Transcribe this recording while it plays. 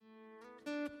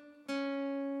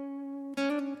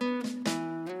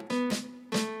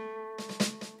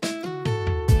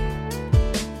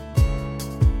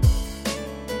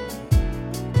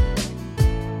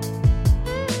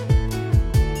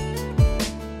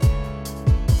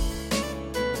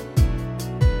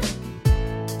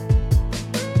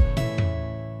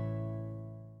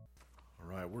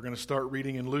going to start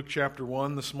reading in Luke chapter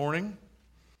 1 this morning.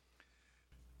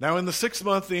 Now in the 6th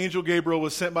month, the angel Gabriel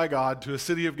was sent by God to a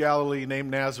city of Galilee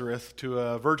named Nazareth, to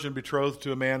a virgin betrothed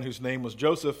to a man whose name was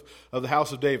Joseph of the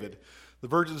house of David. The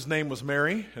virgin's name was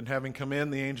Mary, and having come in,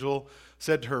 the angel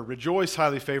said to her, "Rejoice,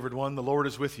 highly favored one, the Lord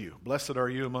is with you. Blessed are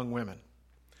you among women."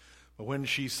 But when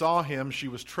she saw him, she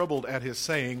was troubled at his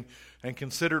saying, and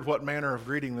considered what manner of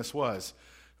greeting this was.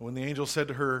 And when the angel said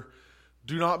to her,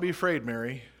 "Do not be afraid,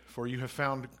 Mary, for you have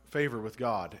found favor with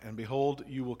God. And behold,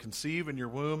 you will conceive in your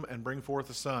womb and bring forth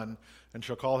a son, and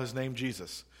shall call his name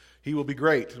Jesus. He will be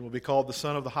great, and will be called the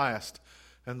Son of the Highest.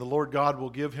 And the Lord God will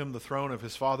give him the throne of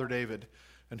his father David,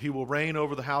 and he will reign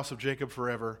over the house of Jacob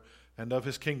forever, and of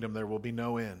his kingdom there will be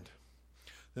no end."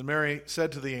 Then Mary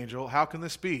said to the angel, "How can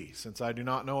this be, since I do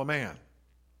not know a man?"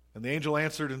 And the angel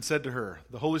answered and said to her,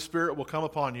 "The Holy Spirit will come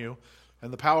upon you,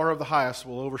 and the power of the Highest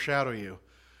will overshadow you.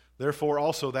 Therefore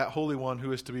also that Holy One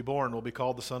who is to be born will be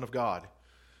called the Son of God.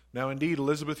 Now indeed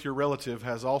Elizabeth your relative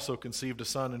has also conceived a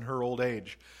son in her old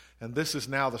age, and this is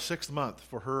now the 6th month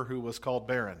for her who was called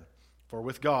barren. For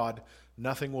with God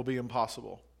nothing will be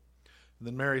impossible." And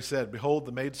then Mary said, "Behold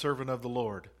the maidservant of the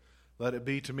Lord, let it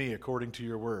be to me according to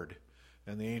your word."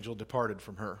 And the angel departed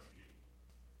from her.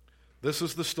 This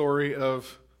is the story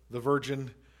of the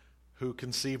virgin who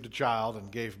conceived a child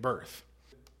and gave birth.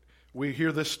 We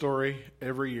hear this story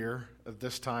every year at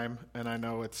this time, and I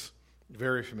know it's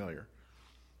very familiar.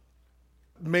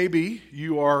 Maybe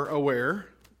you are aware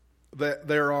that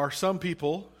there are some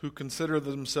people who consider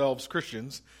themselves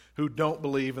Christians who don't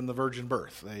believe in the virgin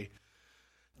birth. They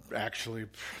actually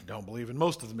don't believe in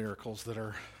most of the miracles that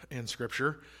are in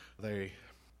Scripture. They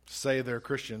say they're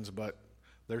Christians, but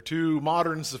they're too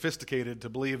modern and sophisticated to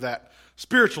believe that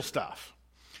spiritual stuff.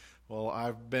 Well,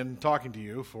 I've been talking to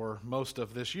you for most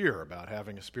of this year about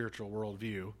having a spiritual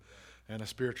worldview and a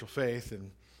spiritual faith,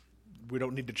 and we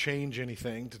don't need to change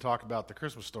anything to talk about the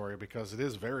Christmas story because it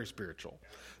is very spiritual.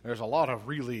 There's a lot of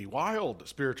really wild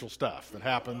spiritual stuff that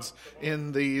happens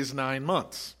in these 9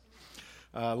 months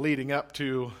leading up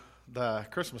to the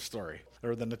Christmas story,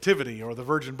 or the nativity, or the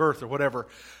virgin birth, or whatever.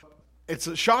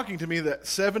 It's shocking to me that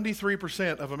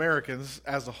 73% of Americans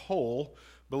as a whole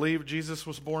believe Jesus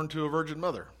was born to a virgin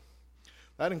mother.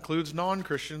 That includes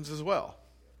non-Christians as well.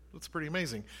 That's pretty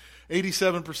amazing.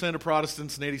 87% of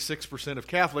Protestants and 86% of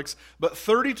Catholics, but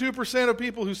 32% of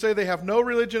people who say they have no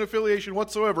religion affiliation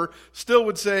whatsoever still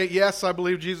would say, "Yes, I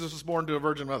believe Jesus was born to a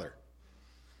virgin mother."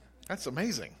 That's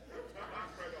amazing.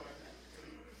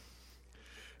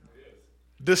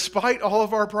 Despite all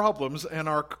of our problems and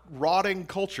our rotting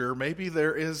culture, maybe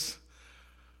there is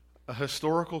a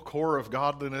historical core of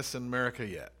godliness in America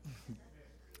yet.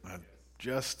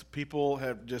 People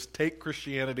have just take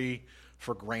Christianity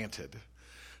for granted.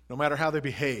 No matter how they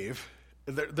behave,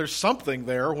 there's something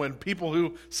there when people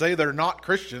who say they're not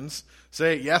Christians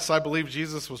say, "Yes, I believe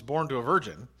Jesus was born to a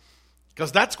virgin."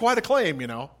 Because that's quite a claim, you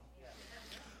know.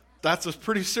 That's a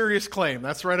pretty serious claim.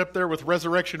 That's right up there with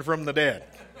resurrection from the dead.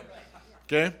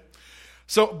 Okay?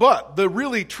 But the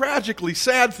really tragically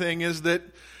sad thing is that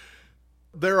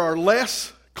there are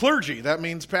less clergy. That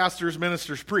means pastors,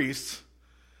 ministers, priests,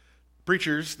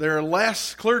 preachers. There are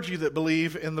less clergy that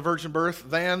believe in the virgin birth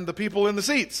than the people in the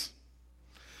seats.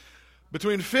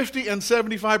 Between 50 and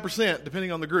 75%,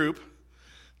 depending on the group,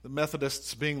 the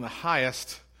Methodists being the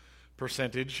highest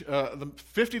percentage,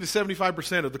 50 to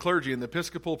 75% of the clergy in the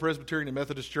Episcopal, Presbyterian, and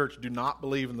Methodist Church do not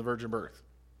believe in the virgin birth.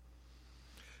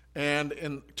 And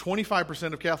in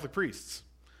 25% of Catholic priests.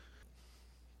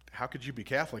 How could you be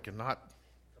Catholic and not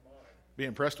be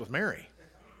impressed with Mary?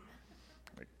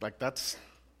 Like that's...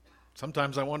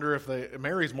 Sometimes I wonder if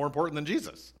Mary's more important than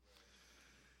Jesus.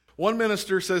 One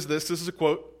minister says this is a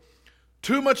quote,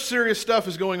 "Too much serious stuff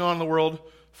is going on in the world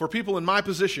for people in my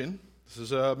position," this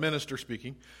is a minister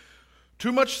speaking,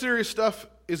 "Too much serious stuff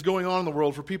is going on in the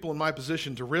world for people in my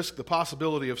position to risk the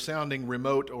possibility of sounding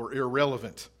remote or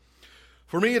irrelevant.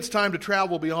 For me, it's time to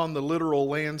travel beyond the literal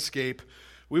landscape.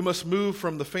 We must move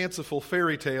from the fanciful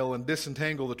fairy tale and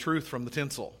disentangle the truth from the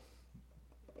tinsel."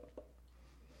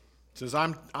 Says,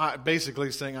 I'm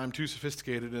basically saying I'm too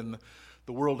sophisticated and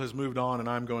the world has moved on and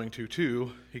I'm going to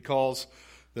too. He calls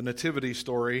the nativity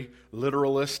story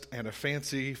literalist and a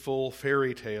fanciful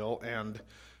fairy tale, and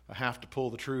I have to pull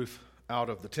the truth out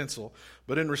of the tinsel.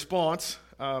 But in response,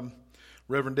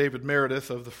 Reverend David Meredith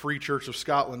of the Free Church of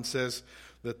Scotland says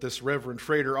that this Reverend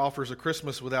Frater offers a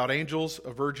Christmas without angels,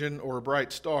 a virgin, or a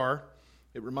bright star.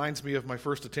 "It reminds me of my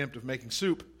first attempt of making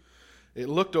soup. It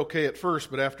looked okay at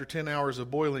first, but after 10 hours of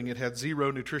boiling, it had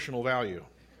zero nutritional value."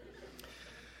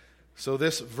 So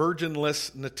this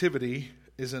virginless nativity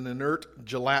is an inert,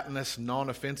 gelatinous,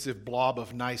 non-offensive blob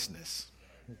of niceness.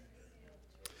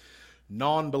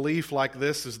 Non-belief like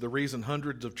this is the reason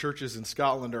hundreds of churches in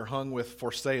Scotland are hung with for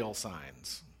sale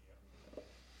signs.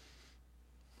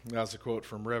 That's a quote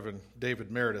from Reverend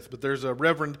David Meredith. But there's a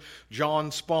Reverend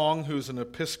John Spong, who's an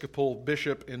Episcopal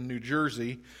bishop in New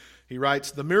Jersey. He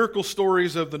writes, "The miracle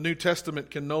stories of the New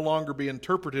Testament can no longer be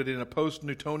interpreted in a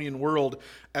post-Newtonian world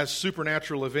as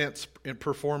supernatural events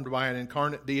performed by an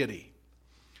incarnate deity."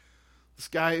 This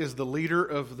guy is the leader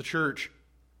of the church,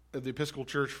 of the Episcopal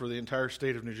Church for the entire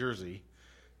state of New Jersey.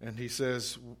 And he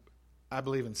says, I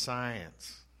believe in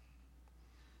science.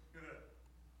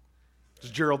 Is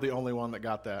Gerald the only one that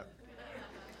got that?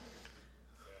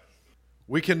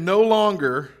 We can no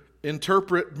longer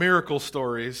interpret miracle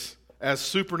stories as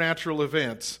supernatural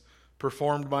events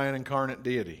performed by an incarnate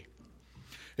deity.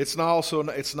 It's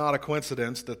not a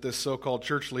coincidence that this so-called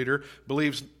church leader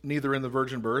believes neither in the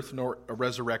virgin birth nor a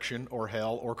resurrection or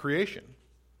hell or creation.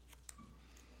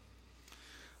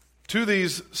 To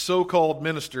these so-called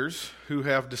ministers who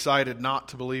have decided not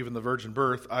to believe in the virgin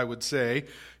birth, I would say,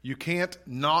 you can't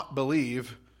not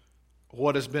believe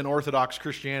what has been Orthodox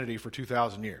Christianity for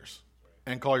 2,000 years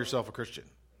and call yourself a Christian.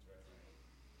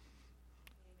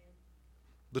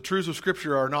 The truths of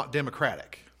Scripture are not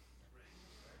democratic.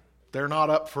 They're not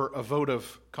up for a vote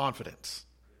of confidence.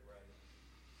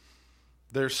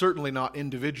 They're certainly not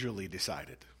individually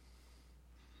decided.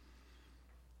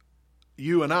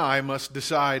 You and I must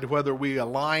decide whether we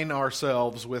align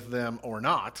ourselves with them or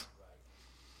not.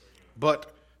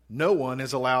 But no one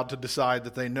is allowed to decide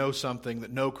that they know something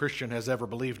that no Christian has ever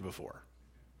believed before.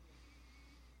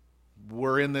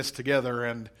 We're in this together,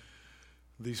 and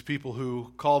these people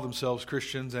who call themselves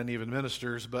Christians and even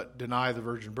ministers but deny the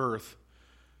virgin birth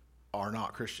are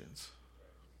not Christians.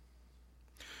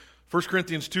 1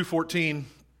 Corinthians 2:14,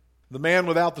 "The man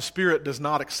without the Spirit does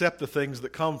not accept the things that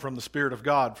come from the Spirit of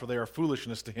God, for they are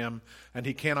foolishness to him, and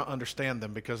he cannot understand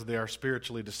them because they are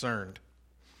spiritually discerned."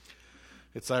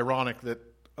 It's ironic that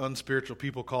unspiritual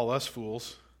people call us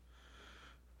fools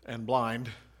and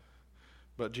blind,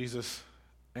 but Jesus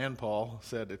and Paul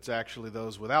said it's actually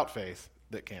those without faith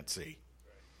that can't see.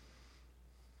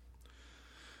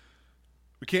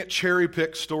 We can't cherry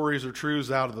pick stories or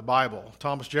truths out of the Bible.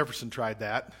 Thomas Jefferson tried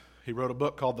that. He wrote a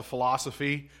book called The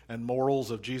Philosophy and Morals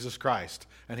of Jesus Christ,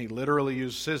 and he literally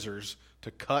used scissors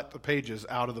to cut the pages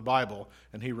out of the Bible,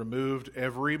 and he removed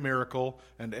every miracle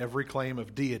and every claim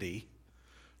of deity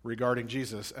regarding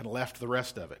Jesus and left the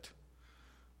rest of it.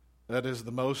 That is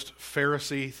the most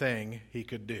Pharisee thing he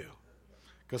could do,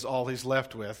 because all he's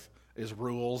left with is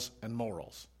rules and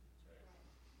morals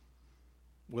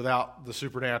without the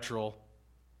supernatural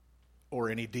or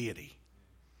any deity.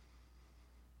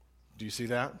 Do you see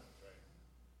that?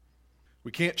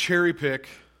 We can't cherry pick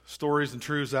stories and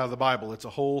truths out of the Bible. It's a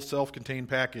whole self-contained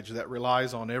package that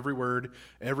relies on every word,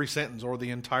 every sentence, or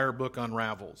the entire book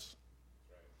unravels.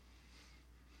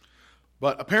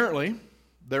 But apparently,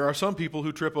 there are some people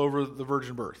who trip over the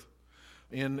virgin birth.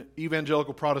 In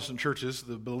evangelical Protestant churches,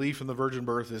 the belief in the virgin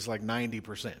birth is like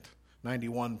 90%,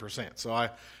 91%. So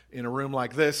in a room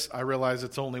like this, I realize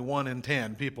it's only 1 in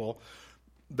 10 people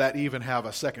that even have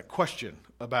a second question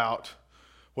about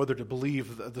whether to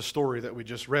believe the story that we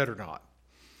just read or not.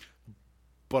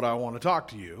 But I want to talk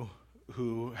to you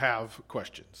who have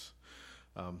questions.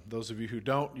 Those of you who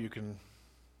don't, you can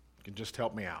just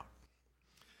help me out.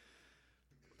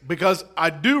 Because I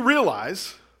do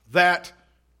realize that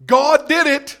God did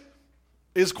it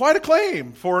is quite a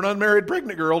claim for an unmarried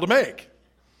pregnant girl to make.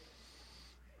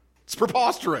 It's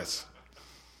preposterous.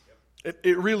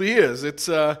 It really is. It's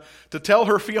to tell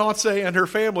her fiance and her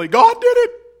family, God did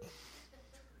it,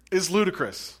 is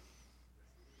ludicrous.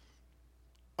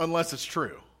 Unless it's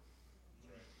true.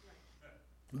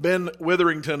 Ben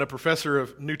Witherington, a professor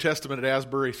of New Testament at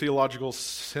Asbury Theological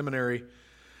Seminary,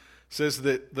 says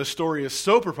that the story is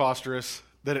so preposterous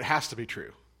that it has to be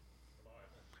true.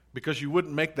 Because you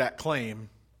wouldn't make that claim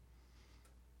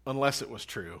unless it was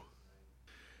true.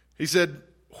 He said,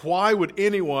 why would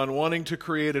anyone wanting to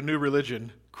create a new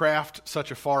religion craft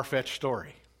such a far-fetched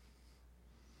story?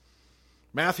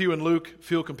 Matthew and Luke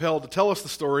feel compelled to tell us the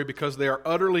story because they are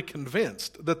utterly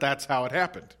convinced that that's how it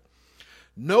happened.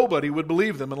 Nobody would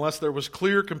believe them unless there was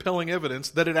clear, compelling evidence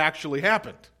that it actually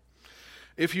happened.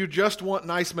 If you just want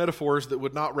nice metaphors that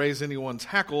would not raise anyone's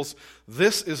hackles,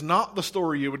 this is not the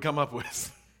story you would come up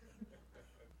with.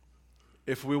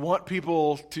 If we want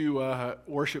people to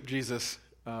worship Jesus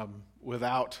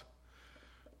without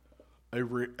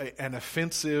an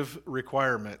offensive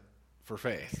requirement for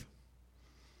faith,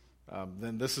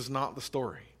 then this is not the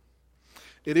story.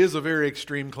 It is a very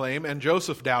extreme claim, and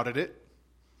Joseph doubted it.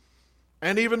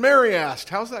 And even Mary asked,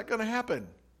 how's that going to happen?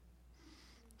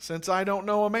 Since I don't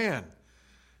know a man.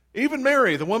 Even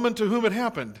Mary, the woman to whom it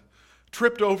happened,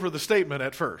 tripped over the statement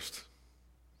at first.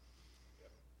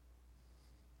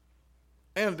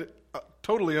 And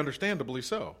totally understandably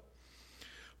so.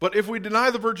 But if we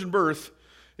deny the virgin birth,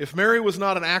 if Mary was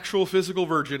not an actual physical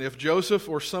virgin, if Joseph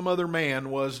or some other man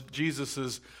was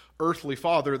Jesus' earthly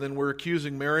father, then we're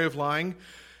accusing Mary of lying,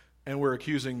 and we're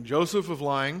accusing Joseph of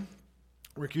lying,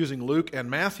 we're accusing Luke and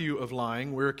Matthew of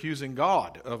lying, we're accusing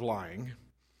God of lying.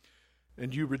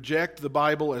 And you reject the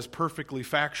Bible as perfectly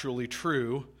factually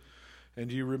true,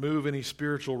 and you remove any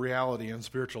spiritual reality and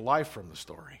spiritual life from the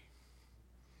story.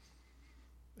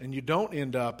 And you don't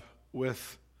end up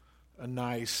with a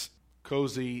nice,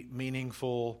 cozy,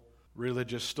 meaningful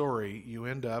religious story. You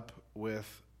end up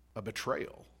with a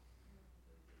betrayal.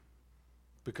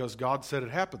 Because God said it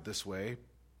happened this way,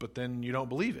 but then you don't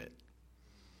believe it.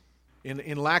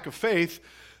 In lack of faith,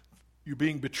 you're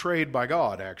being betrayed by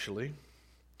God, actually.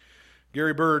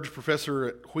 Gary Burge, professor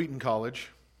at Wheaton College,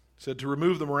 said to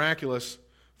remove the miraculous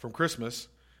from Christmas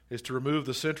is to remove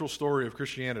the central story of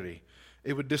Christianity.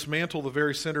 It would dismantle the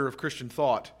very center of Christian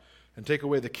thought and take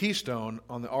away the keystone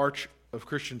on the arch of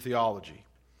Christian theology.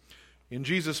 In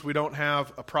Jesus, we don't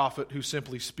have a prophet who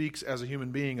simply speaks as a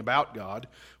human being about God.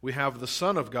 We have the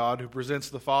Son of God who presents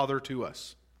the Father to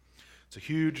us. It's a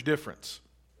huge difference.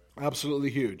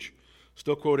 Absolutely huge.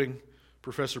 Still quoting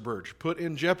Professor Burge. Put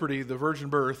in jeopardy the virgin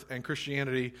birth, and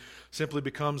Christianity simply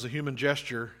becomes a human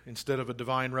gesture instead of a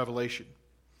divine revelation.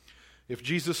 If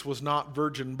Jesus was not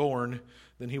virgin born,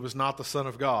 then he was not the Son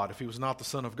of God. If he was not the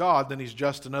Son of God, then he's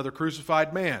just another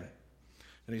crucified man.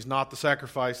 And he's not the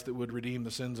sacrifice that would redeem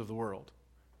the sins of the world.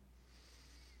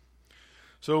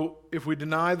 So if we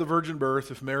deny the virgin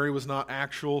birth, if Mary was not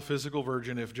actual physical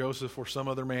virgin, if Joseph or some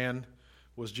other man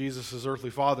was Jesus' earthly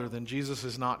father, then Jesus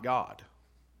is not God.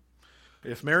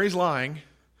 If Mary's lying,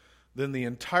 then the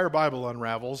entire Bible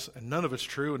unravels, and none of it's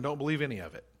true, and don't believe any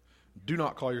of it. Do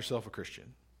not call yourself a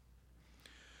Christian.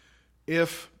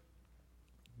 If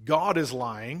God is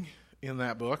lying in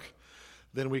that book,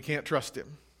 then we can't trust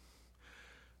him.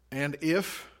 And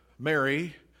if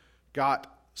Mary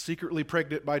got secretly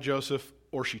pregnant by Joseph,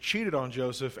 or she cheated on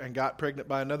Joseph and got pregnant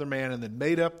by another man and then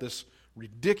made up this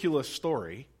ridiculous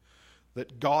story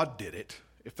that God did it,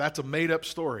 if that's a made-up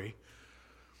story,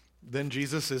 then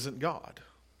Jesus isn't God.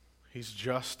 He's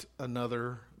just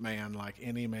another man like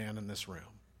any man in this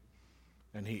room.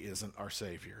 And he isn't our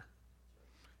Savior.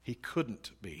 He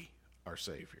couldn't be our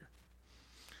Savior.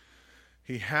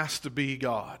 He has to be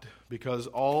God because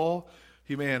all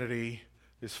humanity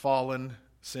is fallen,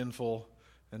 sinful,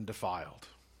 and defiled.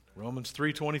 Romans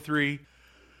 3:23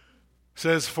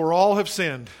 says, "For all have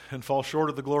sinned and fall short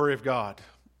of the glory of God."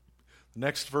 The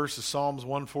next verse is Psalms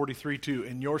 143:2.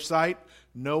 "In your sight,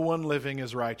 no one living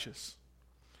is righteous."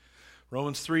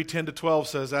 Romans 3:10-12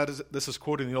 says, this is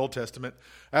quoting the Old Testament,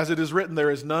 "As it is written, there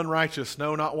is none righteous,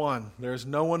 no, not one. There is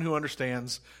no one who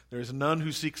understands. There is none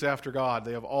who seeks after God.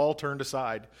 They have all turned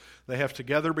aside. They have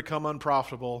together become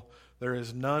unprofitable. There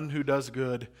is none who does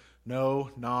good,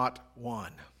 no, not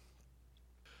one."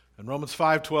 And Romans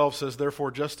 5:12 says,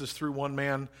 "Therefore, just as through one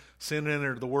man sin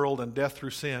entered the world, and death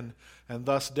through sin, and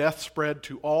thus death spread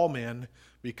to all men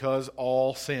because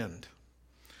all sinned."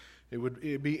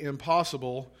 It'd be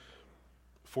impossible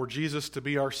for Jesus to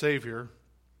be our Savior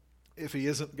if he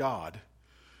isn't God.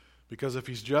 Because if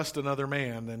he's just another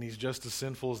man, then he's just as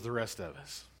sinful as the rest of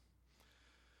us.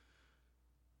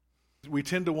 We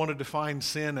tend to want to define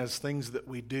sin as things that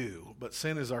we do, but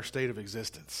sin is our state of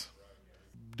existence.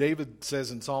 David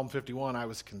says in Psalm 51, "I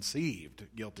was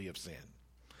conceived guilty of sin."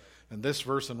 And this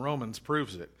verse in Romans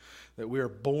proves it, that we are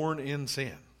born in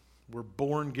sin. We're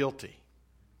born guilty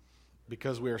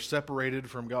because we are separated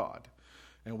from God.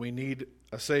 And we need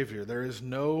a Savior. There is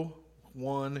no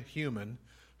one human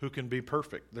who can be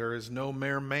perfect. There is no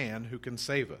mere man who can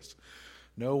save us.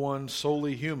 No one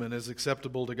solely human is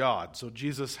acceptable to God. So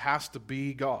Jesus has to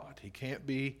be God. He can't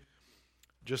be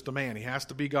just a man. He has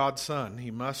to be God's Son.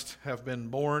 He must have been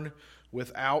born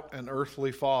without an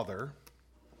earthly father,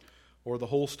 or the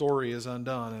whole story is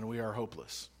undone and we are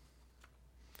hopeless.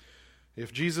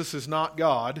 If Jesus is not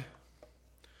God,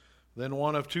 then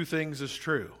one of two things is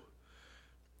true.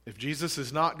 If Jesus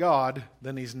is not God,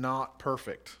 then he's not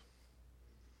perfect.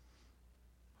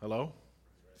 Hello?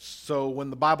 So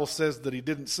when the Bible says that he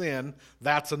didn't sin,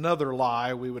 that's another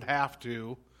lie we would have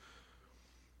to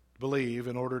believe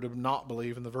in order to not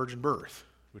believe in the virgin birth.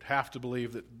 We'd have to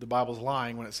believe that the Bible's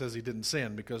lying when it says he didn't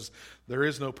sin, because there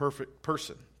is no perfect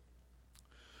person.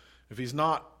 If he's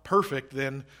not perfect,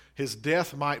 then his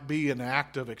death might be an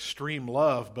act of extreme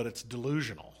love, but it's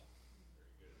delusional.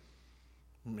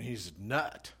 I mean, he's a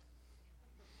nut.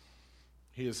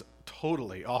 He is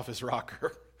totally off his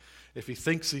rocker if he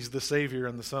thinks he's the Savior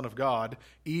and the Son of God,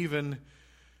 even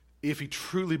if he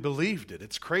truly believed it.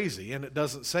 It's crazy, and it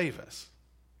doesn't save us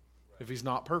if he's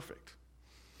not perfect.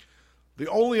 The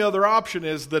only other option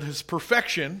is that his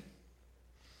perfection,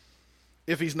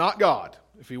 if he's not God,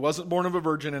 if he wasn't born of a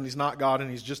virgin and he's not God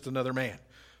and he's just another man.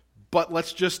 But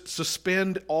let's just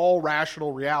suspend all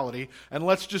rational reality and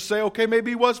let's just say, okay,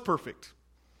 maybe he was perfect.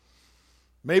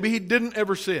 Maybe he didn't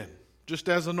ever sin, just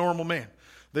as a normal man.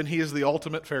 Then he is the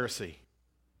ultimate Pharisee.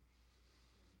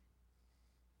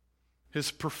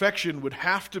 His perfection would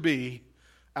have to be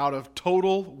out of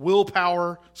total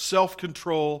willpower,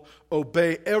 self-control,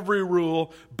 obey every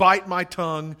rule, bite my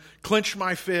tongue, clench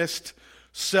my fist,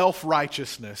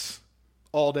 self-righteousness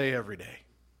all day, every day.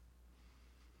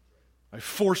 I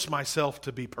force myself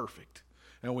to be perfect.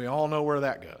 And we all know where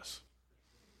that goes.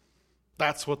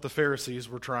 That's what the Pharisees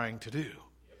were trying to do.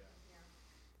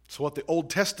 It's what the Old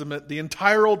Testament, the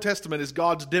entire Old Testament is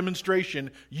God's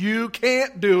demonstration. You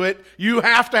can't do it. You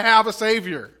have to have a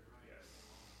Savior.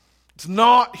 It's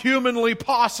not humanly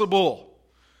possible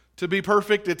to be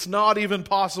perfect. It's not even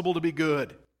possible to be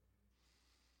good.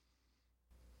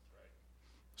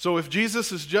 So if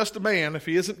Jesus is just a man, if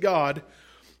he isn't God,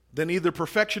 then either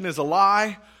perfection is a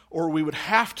lie, or we would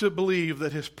have to believe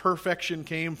that his perfection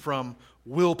came from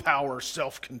willpower,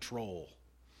 self-control,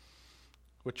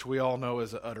 which we all know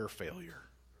is an utter failure.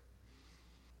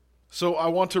 So I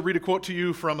want to read a quote to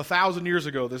you from 1,000 years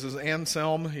ago. This is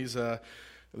Anselm. He's the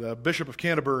Bishop of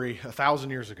Canterbury 1,000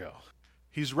 years ago.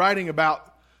 He's writing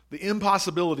about the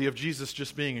impossibility of Jesus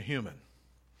just being a human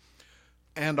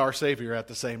and our Savior at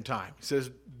the same time. He says,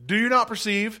 "Do you not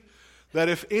perceive that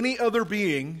if any other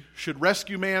being should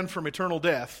rescue man from eternal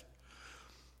death,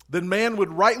 then man would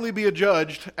rightly be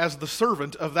adjudged as the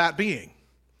servant of that being?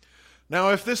 Now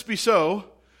if this be so,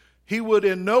 he would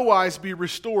in no wise be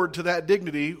restored to that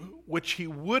dignity which he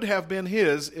would have been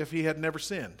his if he had never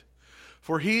sinned.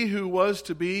 For he who was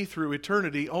to be through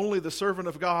eternity only the servant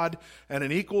of God and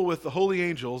an equal with the holy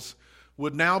angels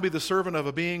would now be the servant of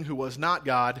a being who was not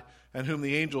God and whom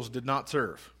the angels did not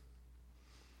serve."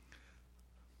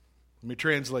 Let me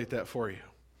translate that for you.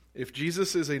 If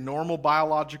Jesus is a normal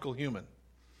biological human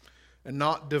and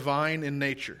not divine in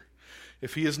nature,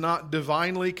 if he is not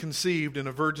divinely conceived in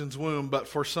a virgin's womb, but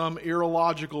for some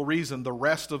illogical reason the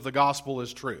rest of the gospel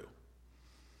is true.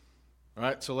 All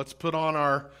right, so let's put on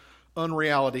our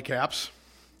unreality caps,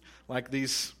 like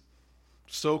these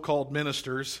so-called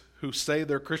ministers who say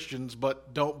they're Christians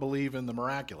but don't believe in the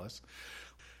miraculous,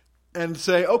 and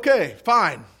say, okay,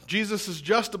 fine, Jesus is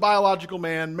just a biological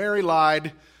man, Mary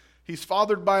lied, he's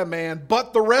fathered by a man,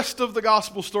 but the rest of the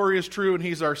gospel story is true and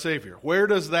he's our Savior. Where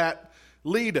does that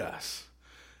lead us?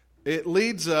 It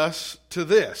leads us to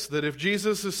this, that if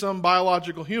Jesus is some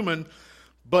biological human,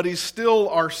 but he's still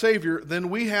our Savior, then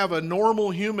we have a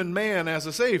normal human man as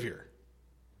a Savior.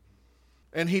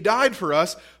 And he died for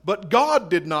us, but God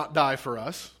did not die for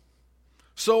us.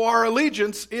 So our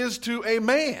allegiance is to a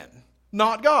man,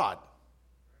 not God.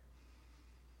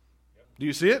 Do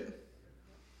you see it?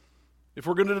 If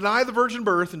we're going to deny the virgin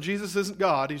birth and Jesus isn't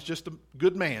God, he's just a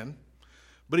good man,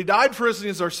 but he died for us and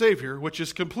he's our Savior, which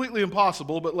is completely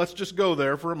impossible, but let's just go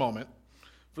there for a moment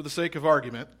for the sake of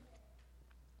argument.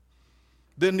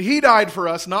 Then he died for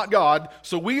us, not God,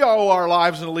 so we owe our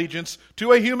lives and allegiance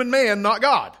to a human man, not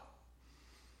God.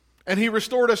 And he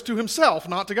restored us to himself,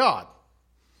 not to God.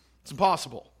 It's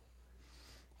impossible.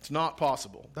 It's not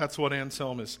possible. That's what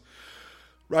Anselm is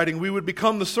writing. We would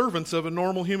become the servants of a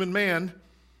normal human man,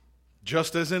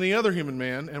 just as any other human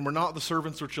man, and we're not the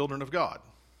servants or children of God.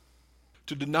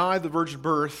 To deny the virgin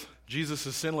birth,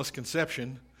 Jesus' sinless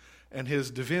conception, and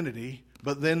his divinity,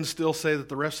 but then still say that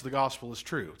the rest of the gospel is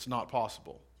true. It's not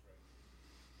possible.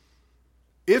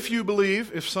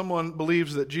 If someone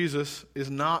believes that Jesus is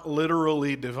not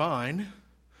literally divine,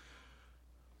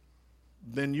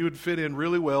 then you would fit in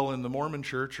really well in the Mormon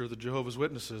Church or the Jehovah's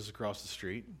Witnesses across the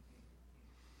street.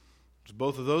 Because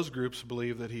both of those groups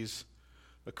believe that he's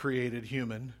a created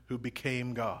human who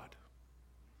became God.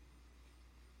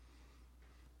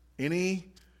 Any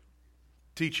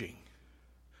teaching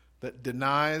that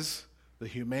denies the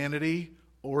humanity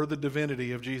or the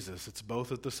divinity of Jesus, it's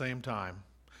both at the same time.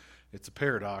 It's a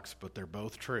paradox, but they're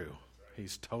both true.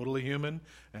 He's totally human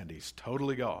and he's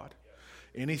totally God.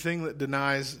 Anything that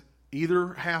denies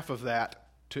either half of that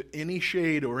to any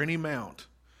shade or any amount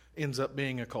ends up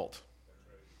being a cult.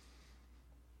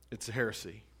 It's a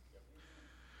heresy.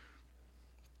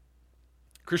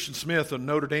 Christian Smith, a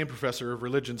Notre Dame professor of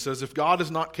religion, says, if God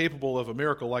is not capable of a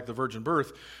miracle like the virgin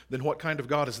birth, then what kind of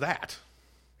God is that?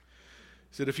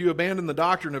 He said, if you abandon the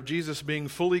doctrine of Jesus being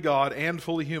fully God and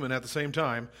fully human at the same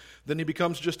time, then he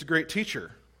becomes just a great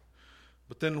teacher.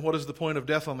 But then what is the point of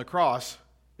death on the cross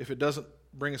if it doesn't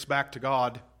bring us back to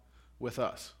God with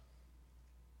us?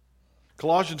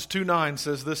 Colossians 2:9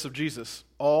 says this of Jesus: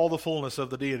 all the fullness of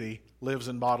the deity lives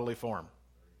in bodily form.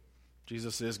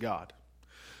 Jesus is God.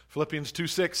 Philippians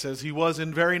 2:6 says he was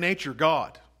in very nature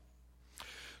God.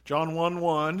 John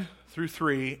 1:1 through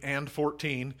 3 and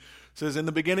 14 says, in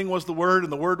the beginning was the Word,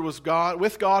 and the Word was God,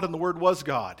 with God, and the Word was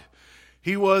God.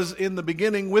 He was in the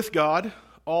beginning with God.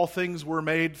 All things were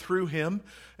made through him,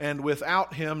 and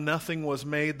without him nothing was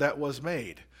made that was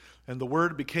made. And the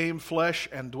Word became flesh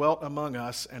and dwelt among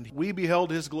us, and we beheld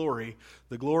his glory,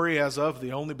 the glory as of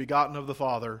the only begotten of the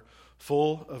Father,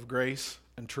 full of grace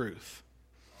and truth.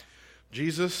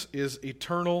 Jesus is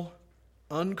eternal,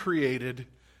 uncreated.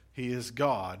 He is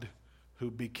God who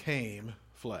became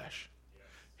flesh.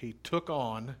 He took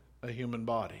on a human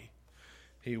body.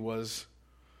 He was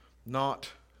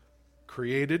not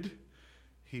created.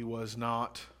 He was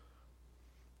not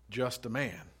just a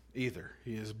man either.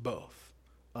 He is both,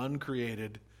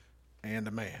 uncreated and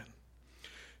a man.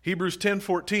 Hebrews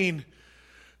 10:14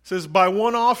 says, by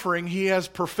one offering he has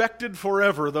perfected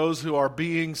forever those who are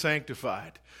being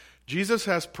sanctified. Jesus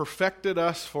has perfected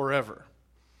us forever.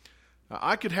 Now,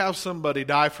 I could have somebody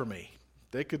die for me.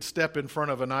 They could step in front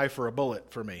of a knife or a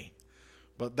bullet for me.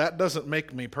 But that doesn't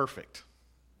make me perfect.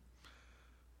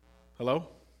 Hello?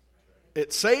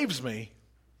 It saves me,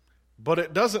 but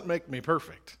it doesn't make me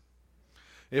perfect.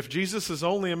 If Jesus is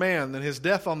only a man, then his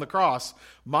death on the cross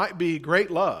might be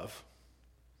great love,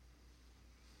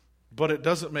 but it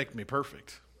doesn't make me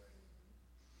perfect.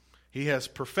 He has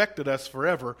perfected us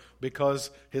forever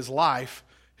because his life,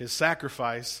 his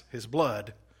sacrifice, his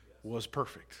blood was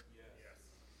perfect.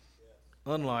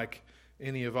 Unlike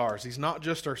any of ours. He's not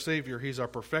just our Savior, he's our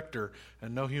perfecter,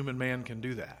 and no human man can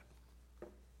do that.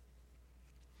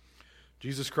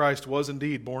 Jesus Christ was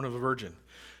indeed born of a virgin,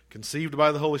 conceived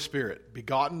by the Holy Spirit,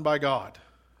 begotten by God,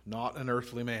 not an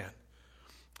earthly man.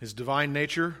 His divine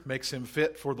nature makes him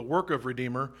fit for the work of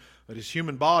Redeemer, but his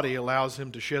human body allows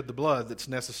him to shed the blood that's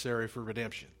necessary for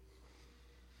redemption.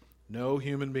 No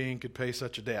human being could pay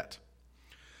such a debt.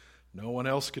 No one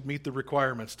else could meet the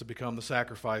requirements to become the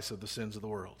sacrifice of the sins of the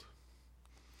world.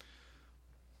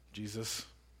 Jesus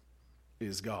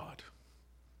is God.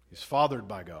 He's fathered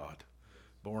by God,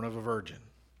 born of a virgin.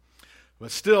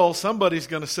 But still, somebody's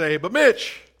going to say, but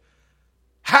Mitch,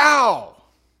 how?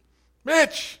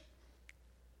 Mitch,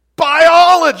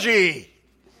 biology.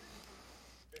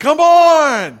 Come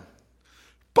on.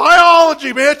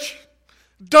 Biology, Mitch.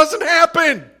 Doesn't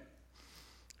happen.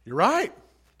 You're right.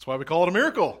 That's why we call it a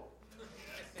miracle.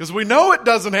 Because we know it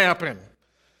doesn't happen.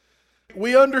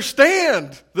 We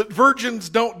understand that virgins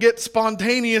don't get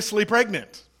spontaneously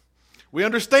pregnant. We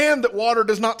understand that water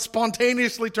does not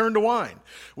spontaneously turn to wine.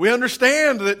 We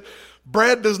understand that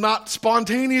bread does not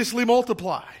spontaneously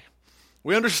multiply.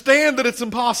 We understand that it's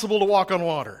impossible to walk on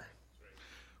water,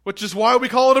 which is why we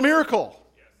call it a miracle.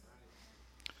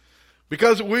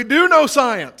 Because we do know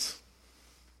science.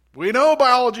 We know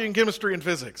biology and chemistry and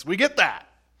physics. We get that.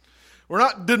 We're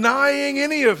not denying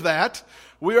any of that.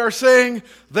 We are saying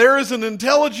there is an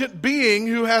intelligent being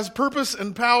who has purpose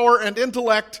and power and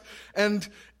intellect and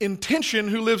intention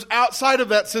who lives outside of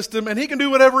that system, and he can do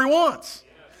whatever he wants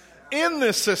in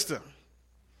this system.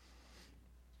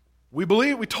 We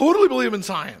totally believe in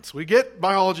science. We get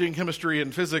biology and chemistry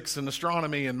and physics and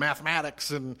astronomy and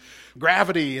mathematics and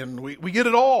gravity, and we get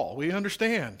it all. We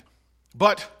understand.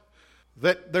 But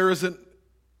that there is an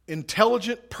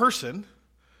intelligent person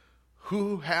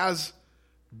who has,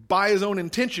 by his own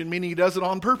intention, meaning he does it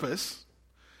on purpose,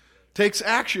 takes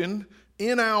action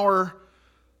in our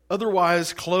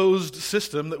otherwise closed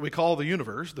system that we call the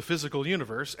universe, the physical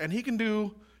universe, and he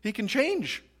can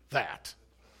change that.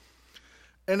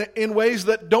 And in ways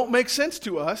that don't make sense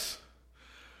to us,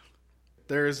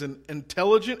 there is an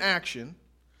intelligent action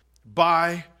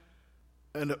by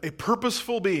a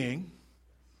purposeful being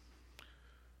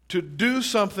to do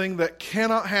something that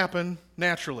cannot happen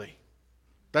naturally.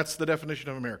 That's the definition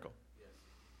of a miracle.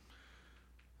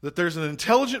 That there's an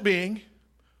intelligent being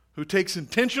who takes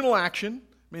intentional action,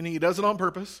 meaning he does it on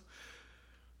purpose,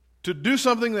 to do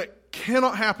something that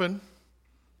cannot happen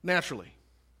naturally.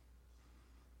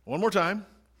 One more time.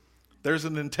 There's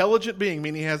an intelligent being,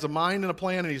 meaning he has a mind and a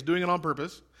plan and he's doing it on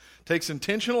purpose, takes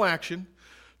intentional action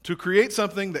to create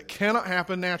something that cannot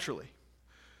happen naturally.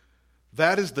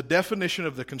 That is the definition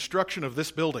of the construction of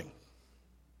this building.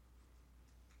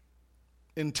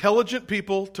 Intelligent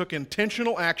people took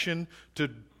intentional action to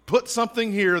put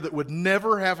something here that would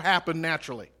never have happened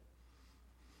naturally.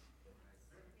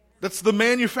 That's the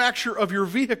manufacture of your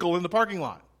vehicle in the parking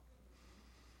lot.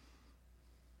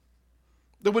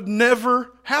 That would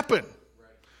never happen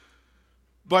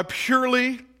by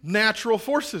purely natural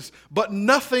forces. But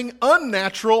nothing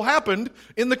unnatural happened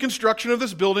in the construction of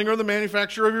this building or the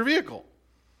manufacture of your vehicle.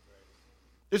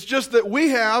 It's just that we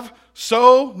have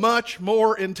so much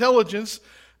more intelligence,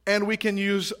 and we can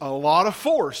use a lot of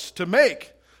force to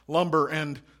make lumber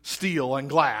and steel and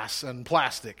glass and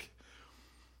plastic.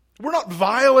 We're not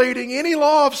violating any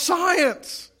law of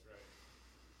science.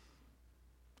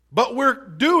 But we're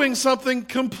doing something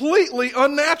completely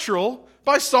unnatural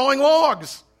by sawing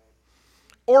logs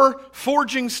or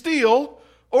forging steel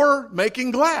or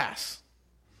making glass.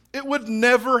 It would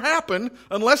never happen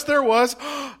unless there was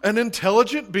an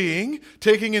intelligent being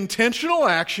taking intentional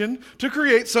action to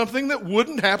create something that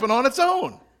wouldn't happen on its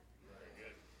own.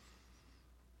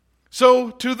 So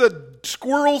to the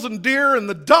squirrels and deer and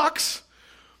the ducks,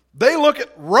 they look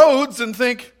at roads and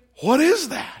think, what is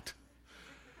that?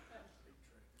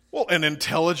 Well, an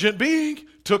intelligent being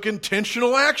took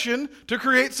intentional action to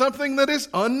create something that is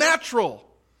unnatural.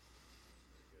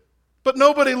 But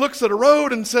nobody looks at a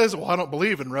road and says, well, I don't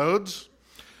believe in roads.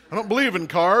 I don't believe in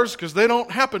cars because they don't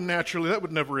happen naturally. That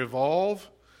would never evolve.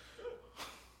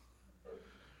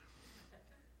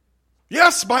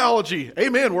 Yes, biology.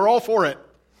 Amen. We're all for it.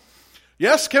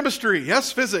 Yes, chemistry.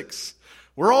 Yes, physics.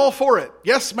 We're all for it.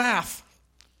 Yes, math.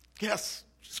 Yes,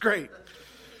 it's great.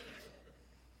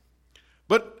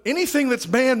 But anything that's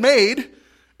man-made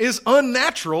is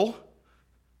unnatural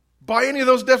by any of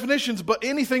those definitions, but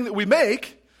anything that we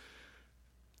make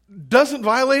doesn't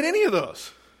violate any of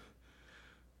those.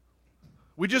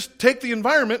 We just take the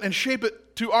environment and shape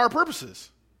it to our purposes.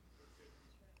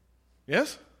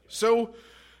 Yes? So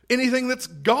anything that's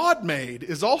God-made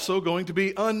is also going to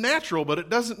be unnatural, but it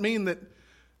doesn't mean that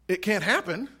it can't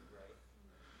happen.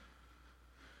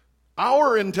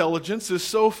 Our intelligence is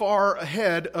so far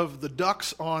ahead of the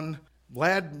ducks on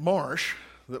Ladd Marsh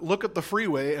that look at the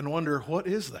freeway and wonder, what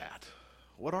is that?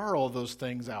 What are all those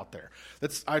things out there?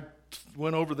 I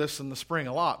went over this in the spring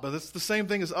a lot, but it's the same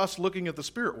thing as us looking at the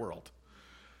spirit world.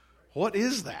 What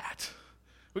is that?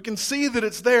 We can see that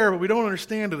it's there, but we don't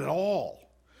understand it at all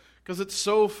because it's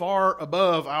so far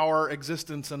above our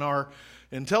existence and our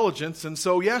intelligence. And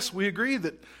so, yes, we agree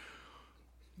that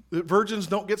virgins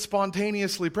don't get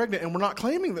spontaneously pregnant, and we're not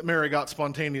claiming that Mary got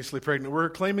spontaneously pregnant. We're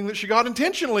claiming that she got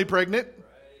intentionally pregnant.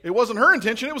 It wasn't her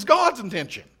intention, it was God's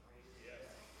intention.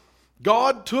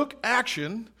 God took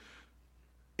action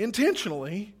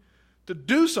intentionally to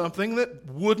do something that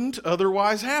wouldn't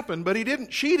otherwise happen, but he didn't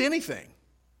cheat anything.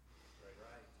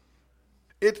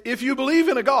 If you believe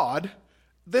in a God,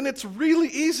 then it's really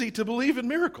easy to believe in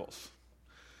miracles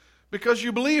because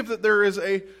you believe that there is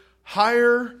a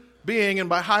higher being, and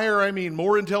by higher I mean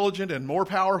more intelligent and more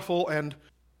powerful and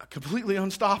completely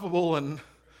unstoppable, and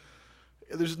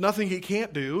there's nothing he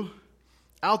can't do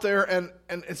out there, and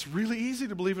it's really easy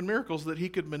to believe in miracles that he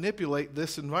could manipulate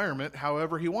this environment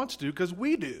however he wants to, because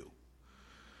we do.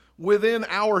 Within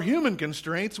our human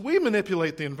constraints, we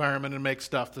manipulate the environment and make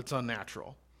stuff that's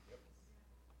unnatural.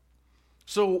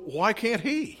 So why can't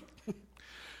he?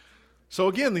 So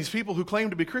again, these people who claim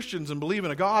to be Christians and believe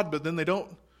in a God, but then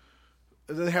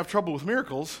they have trouble with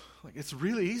miracles, like, it's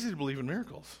really easy to believe in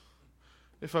miracles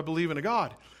if I believe in a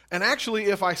God. And actually,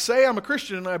 if I say I'm a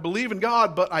Christian and I believe in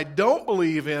God, but I don't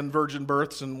believe in virgin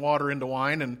births and water into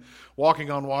wine and walking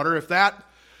on water,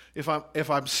 if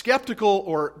I'm skeptical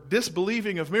or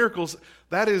disbelieving of miracles,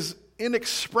 that is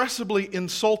inexpressibly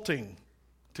insulting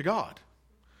to God.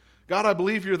 God, I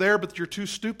believe you're there, but you're too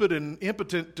stupid and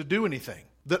impotent to do anything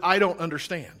that I don't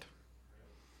understand.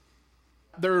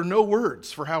 There are no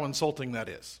words for how insulting that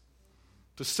is.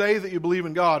 To say that you believe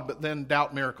in God, but then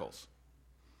doubt miracles.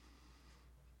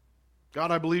 God,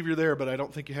 I believe you're there, but I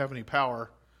don't think you have any power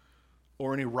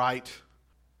or any right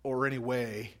or any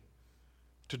way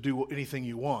to do anything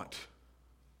you want.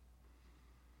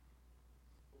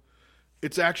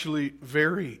 It's actually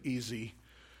very easy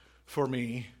for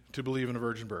me to believe in a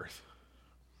virgin birth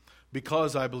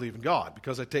because I believe in God,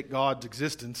 because I take God's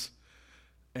existence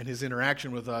and his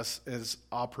interaction with us as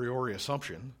a priori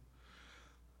assumption.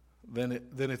 Then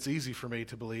it's easy for me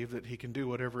to believe that he can do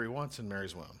whatever he wants in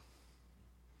Mary's womb.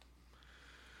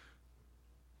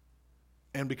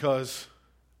 And because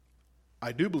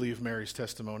I do believe Mary's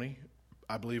testimony,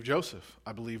 I believe Joseph,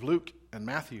 I believe Luke and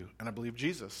Matthew, and I believe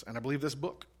Jesus, and I believe this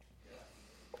book.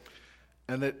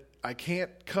 And that I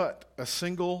can't cut a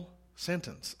single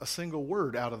sentence, a single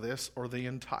word out of this, or the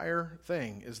entire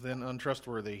thing is then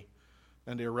untrustworthy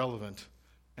and irrelevant,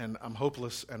 and I'm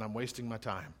hopeless and I'm wasting my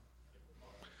time.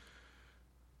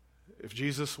 If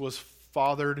Jesus was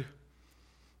fathered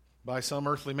by some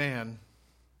earthly man,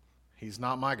 he's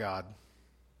not my God.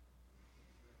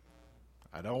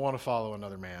 I don't want to follow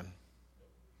another man.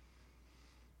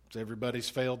 Everybody's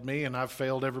failed me, and I've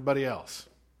failed everybody else.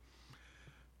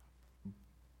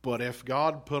 But if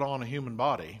God put on a human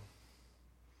body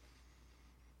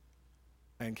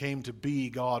and came to be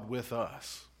God with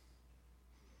us,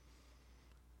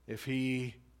 if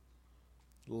he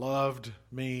loved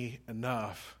me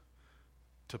enough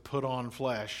to put on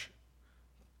flesh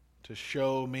to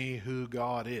show me who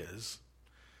God is,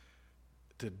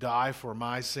 to die for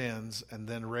my sins, and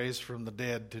then raise from the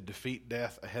dead to defeat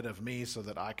death ahead of me so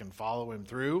that I can follow him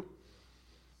through,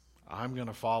 I'm going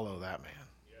to follow that man.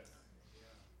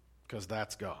 Because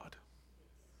that's God.